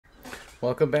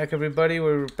Welcome back, everybody.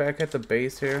 We're back at the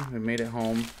base here. We made it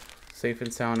home safe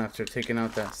and sound after taking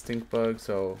out that stink bug,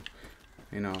 so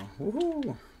you know,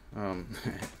 woohoo. Alright,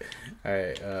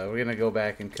 we're gonna go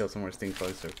back and kill some more stink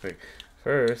bugs real quick.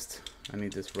 First, I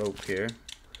need this rope here.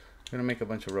 I'm gonna make a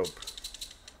bunch of rope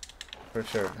for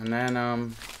sure, and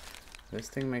then this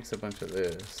thing makes a bunch of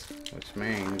this, which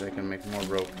means I can make more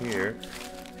rope here,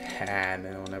 and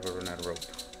then I'll never run out of rope.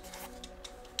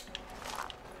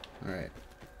 Alright.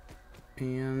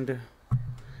 And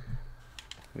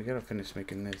we gotta finish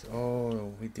making this.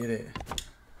 Oh, we did it.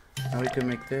 Now we can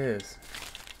make this.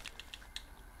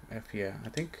 Yeah, I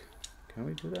think. Can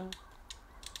we do that?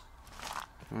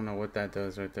 I don't know what that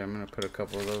does right there. I'm gonna put a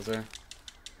couple of those there.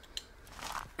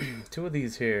 2 of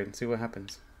these here and see what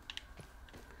happens.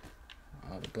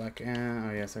 The black ant.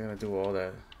 Oh yes, I gotta do all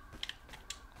that.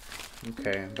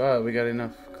 Okay, but we got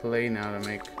enough clay now to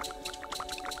make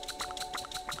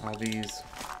all these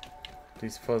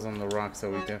fuzz on the rocks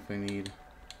that we definitely need.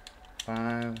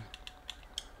 5,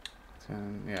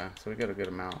 10, yeah, so we got a good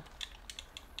amount.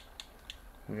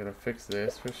 We gotta fix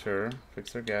this for sure.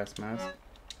 Fix our gas mask.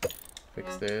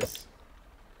 Fix this.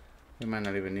 We might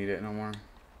not even need it no more,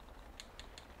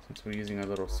 since we're using a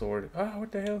little sword. Ah,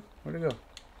 what the hell? Where'd it go?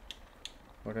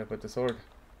 Where'd I put the sword?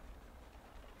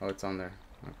 Oh, it's on there.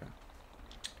 Okay.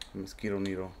 Mosquito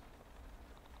needle.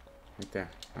 Right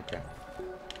there. Okay.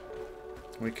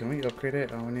 Wait, can we upgrade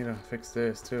it? Oh, we need to fix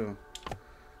this too.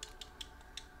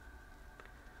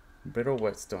 Brittle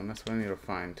whetstone, that's what I need to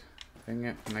find. Dang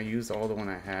it. And I used all the one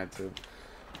I had to.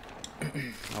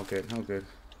 Oh good, oh good.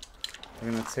 We're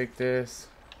gonna take this.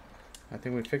 I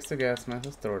think we fixed the gas mask.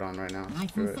 Let's throw it on right now.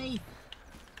 Nice and safe.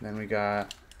 Then we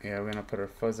got, yeah, we're gonna put our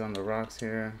fuzz on the rocks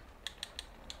here.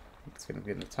 It's gonna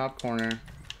get in the top corner.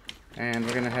 And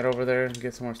we're gonna head over there and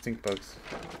get some more stink bugs.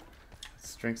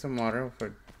 Let's drink some water with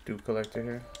our dew collector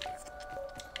here.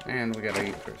 And we gotta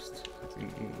eat first. Let's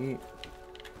eat.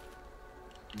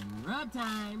 Rub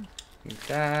time. Eat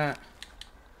that.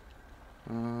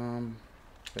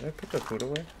 Did I put the food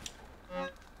away?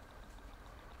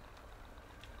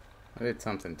 I did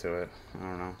something to it. I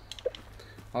don't know.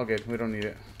 All good. We don't need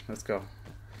it. Let's go.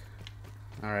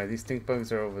 Alright, these stink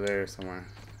bugs are over there somewhere.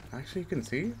 Actually, you can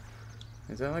see?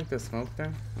 Is that like the smoke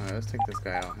there? Alright, let's take this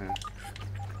guy out here.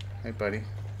 Hey, buddy.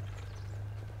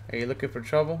 Hey, you looking for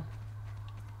trouble?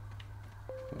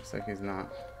 Looks like he's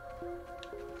not.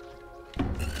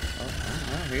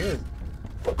 Oh, he is.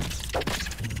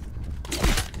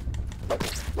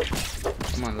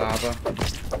 Come on, lava.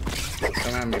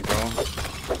 Come at me, bro.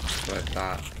 That's what I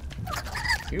thought.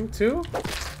 You too?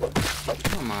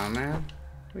 Come on, man.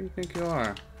 Who do you think you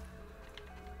are?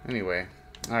 Anyway.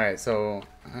 Alright, so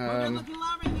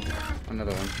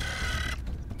another one.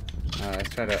 Let's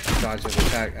try to dodge his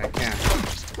attack. I can't.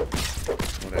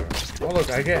 Whatever. Oh look,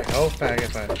 I get health back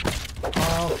if I...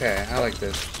 Oh, okay, I like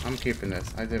this. I'm keeping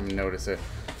this. I didn't even notice it.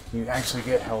 You actually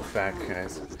get health back,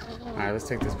 guys. Alright, let's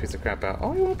take this piece of crap out.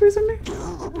 Oh, you want a piece of me?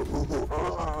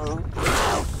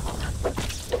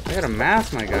 I got a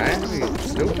mask, my guy. Are you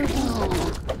stupid?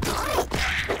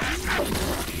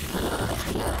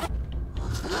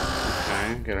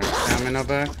 Okay, get our stamina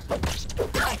back.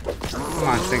 Come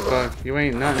on, stink bug. You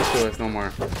ain't nothing to us no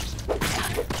more.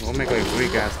 We'll make like a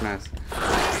weak ass mess.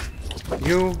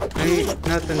 You ain't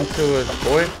nothing to us,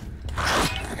 boy.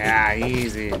 Yeah,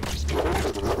 easy.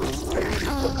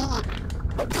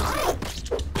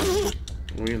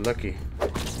 You're lucky.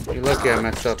 You're lucky I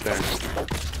messed up there.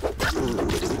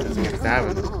 Doesn't get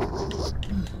stabbing.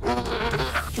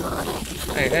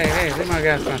 Hey, leave my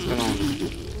gas mask alone.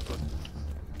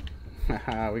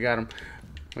 We got him.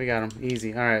 We got him.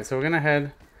 Easy. Alright, so we're gonna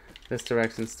head this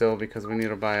direction still because we need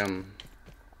to buy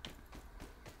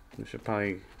we should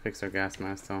probably fix our gas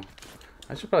mask though.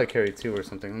 I should probably carry 2 or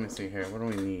something. Let me see here. What do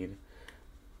we need?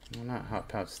 Well, not hot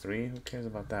pouch 3. Who cares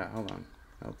about that? Hold on.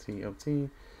 LT.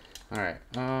 Alright.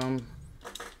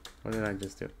 What did I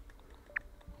just do?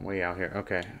 Way out here.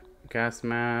 Okay. Gas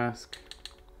mask.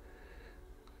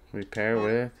 Repair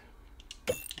with.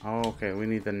 Oh, okay. We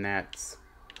need the gnats.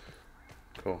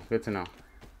 Cool. Good to know.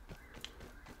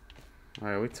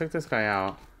 Alright, we took this guy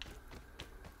out.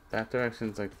 That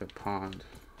direction's like the pond.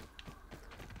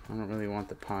 I don't really want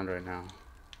the pond right now.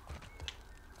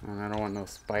 And I don't want no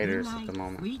spiders at the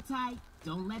moment. Sweet tight.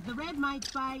 Don't let the red mites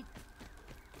bite.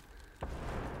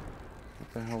 What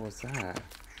the hell was that?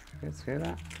 You guys hear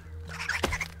that?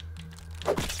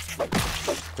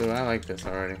 Dude, I like this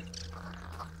already.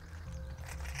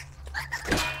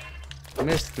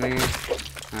 Missed me.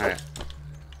 Alright.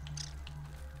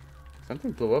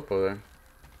 Something blew up over there.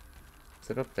 Is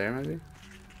it up there maybe?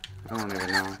 I don't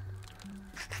even know.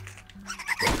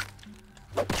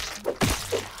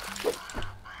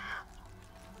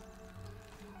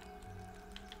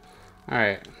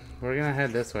 Alright, we're gonna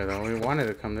head this way though. We wanted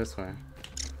to come this way.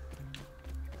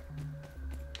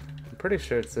 I'm pretty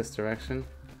sure it's this direction.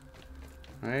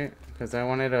 Right? Because I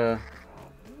wanted to...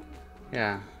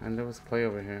 Yeah, and there was clay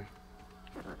over here.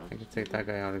 I can take that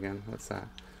guy out again. What's that?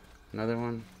 Another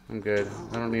one? I'm good.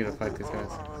 I don't need to fight these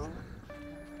guys.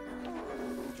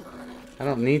 I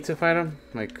don't need to fight them.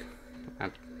 Like,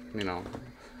 you know,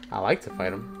 I like to fight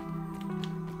them.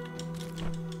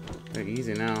 They're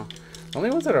easy now. The only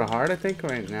ones that are hard, I think,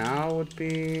 right now would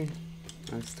be...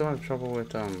 I still have trouble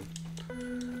with,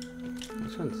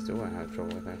 which ones do I have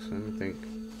trouble with, actually? Let me think.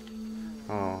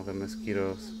 Oh, the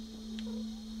mosquitoes.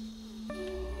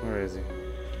 Where is he?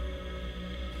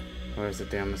 Where's the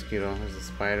damn mosquito? There's a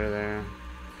spider there.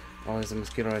 Oh, there's a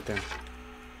mosquito right there.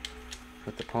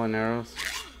 With the pollen arrows.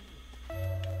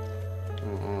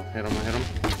 Oh, hit him, I hit him.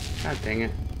 God dang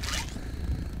it.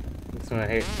 That's what I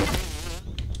hate.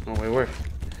 Oh, wait, where?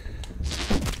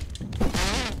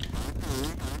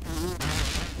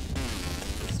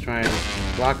 Let's try and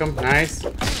block him. Nice.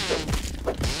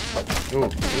 Ooh,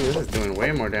 this is doing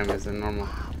way more damage than normal.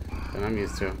 Than I'm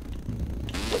used to.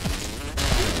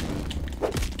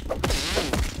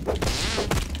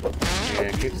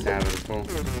 Yeah, keep stabbing, fool.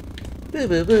 Boo,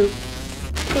 boo, boo.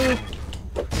 Boo.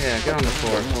 Yeah, get on the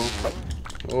floor, fool.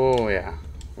 Oh, yeah.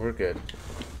 We're good.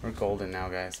 We're golden now,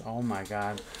 guys. Oh, my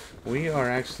God. We are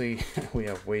actually... we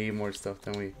have way more stuff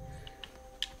than we...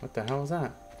 What the hell is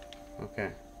that?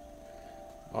 Okay.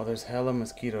 Oh, there's hella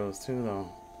mosquitoes, too, though.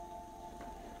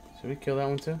 Should we kill that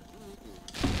one, too?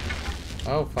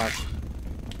 Oh, fuck.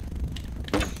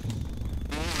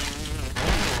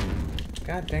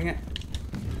 God dang it.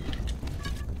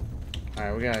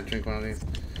 Alright, we gotta drink one of these.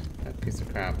 That piece of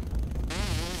crap.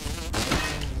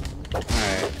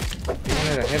 Alright. You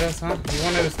wanted to hit us, huh? You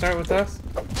wanted to start with us?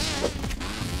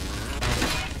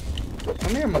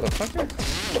 Come here, motherfucker.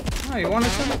 Oh, you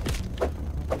wanted to?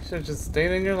 You should've just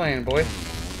stayed in your lane, boy.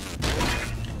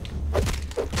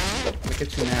 Look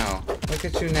at you now. Look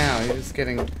at you now. You're just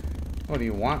getting... What do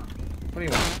you want? What do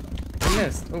you want? You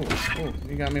missed. Ooh, ooh.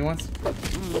 You got me once?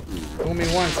 Fool me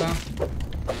once, huh?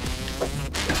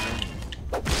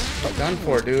 You're done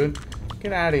for, dude.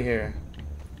 Get out of here.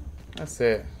 That's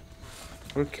it.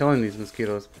 We're killing these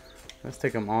mosquitoes. Let's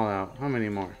take them all out. How many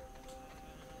more?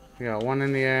 We got one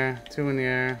in the air, two in the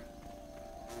air.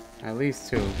 At least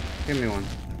two. Give me one.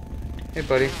 Hey,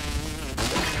 buddy.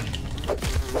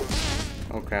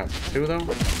 Oh, crap. Two, though?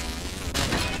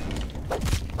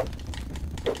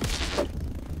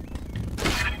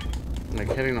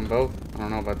 Like hitting them both? I don't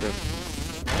know about this.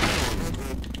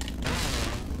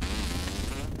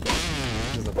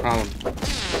 This is a problem.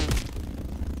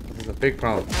 This is a big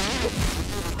problem.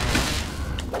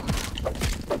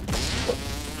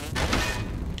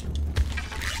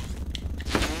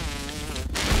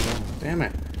 Damn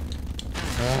it.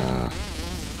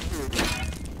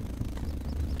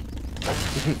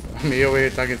 Me over here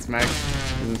talking smack.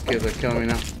 These kids are killing me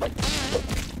now.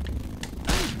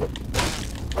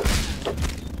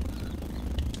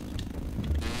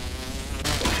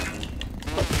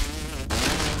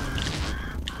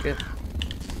 Get.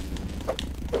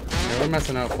 Yeah, we're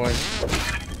messing up, boys.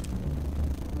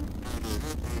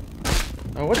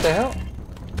 Oh, what the hell?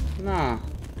 Nah.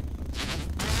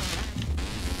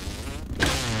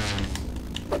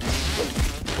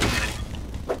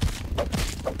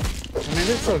 I mean,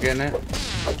 they're still getting it.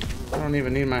 I don't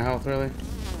even need my health, really.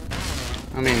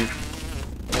 I mean,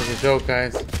 that was a joke,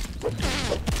 guys.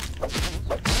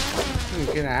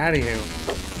 Get out of here.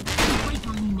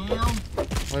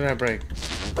 What did I break?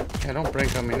 Yeah, don't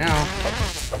break on me now.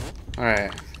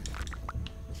 Alright.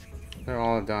 They're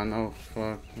all done. Oh,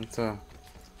 fuck. Let's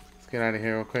get out of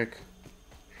here real quick.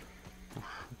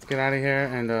 Let's get out of here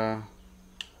and,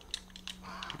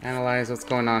 analyze what's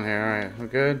going on here. Alright, we're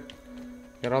good.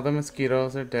 Got all the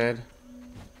mosquitoes. They're dead.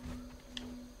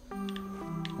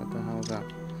 What the hell is that?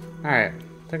 Alright.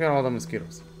 Take out all the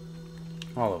mosquitoes.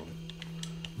 All of them.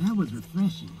 That was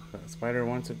refreshing. That spider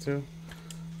wants it too.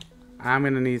 I'm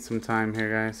gonna need some time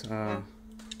here, guys.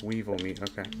 Weevil meat.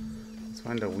 Okay. Let's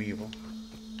find a weevil.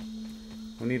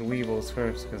 We need weevils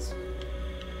first, because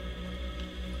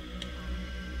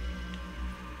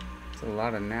there's a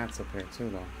lot of gnats up here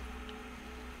too, though.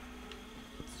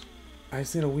 I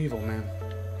see the weevil, man.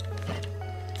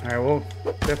 Alright, we'll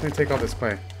definitely take all this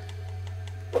clay.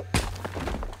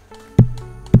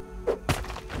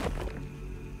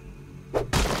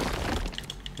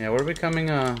 Yeah, we're becoming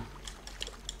a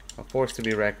force to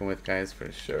be reckoned with, guys,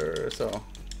 for sure. So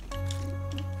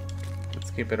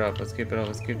let's keep it up. Let's keep it up.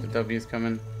 Let's keep the W's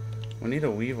coming. We need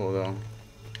a weevil, though.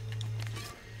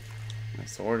 My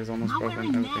sword is almost Am I broken.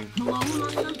 wearing that Everything. cologne or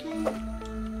something?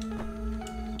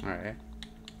 Alright.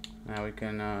 Now we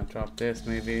can drop this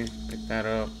maybe. Pick that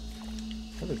up.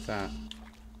 What is that?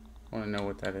 I want to know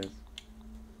what that is.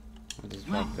 I'll just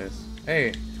drop this.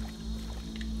 Hey!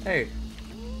 Hey!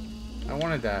 I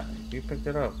wanted that. You picked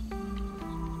it up.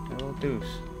 You little douche.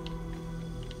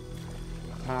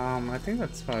 I think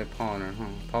that's probably pollen, huh?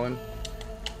 Pollen?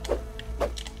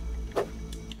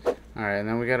 Alright, and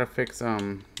then we gotta fix our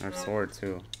sword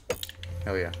too.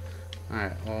 Hell yeah.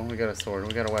 Alright, well we got a sword,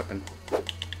 we got a weapon.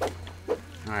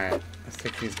 Alright, let's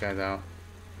take these guys out.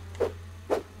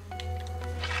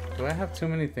 Do I have too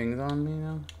many things on me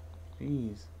now?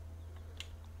 Jeez.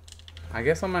 I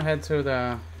guess I'm gonna head to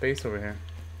the base over here.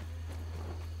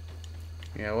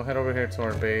 Yeah, we'll head over here to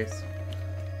our base.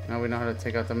 Now we know how to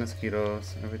take out the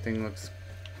mosquitoes. Everything looks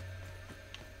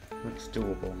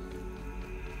doable.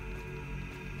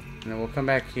 And then we'll come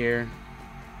back here.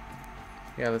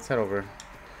 Yeah, let's head over.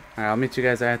 Alright, I'll meet you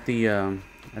guys at the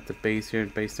base here,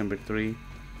 base number 3.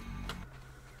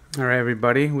 Alright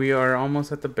everybody, we are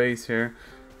almost at the base here.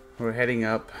 We're heading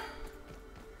up.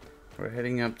 We're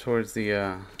heading up towards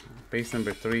the base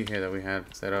number 3 here that we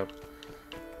had set up.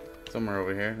 Somewhere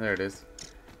over here. There it is.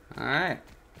 Alright.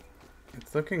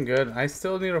 It's looking good. I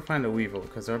still need to find a Weevil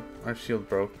because our shield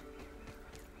broke.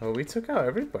 Oh, we took out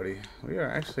everybody. We are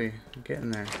actually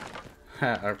getting there.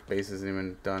 Our base isn't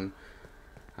even done.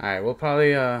 Alright, we'll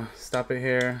probably stop it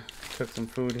here. Cook some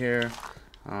food here.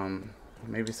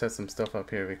 Maybe set some stuff up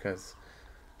here because,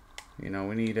 you know,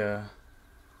 we need to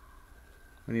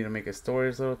make a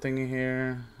storage little thingy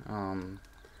here.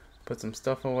 Put some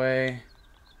stuff away.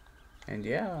 And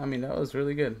yeah, I mean, that was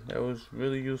really good. That was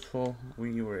really useful.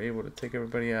 We were able to take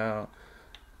everybody out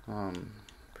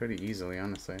pretty easily,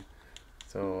 honestly.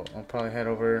 So I'll probably head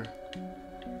over.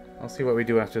 I'll see what we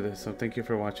do after this. So thank you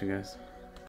for watching, guys.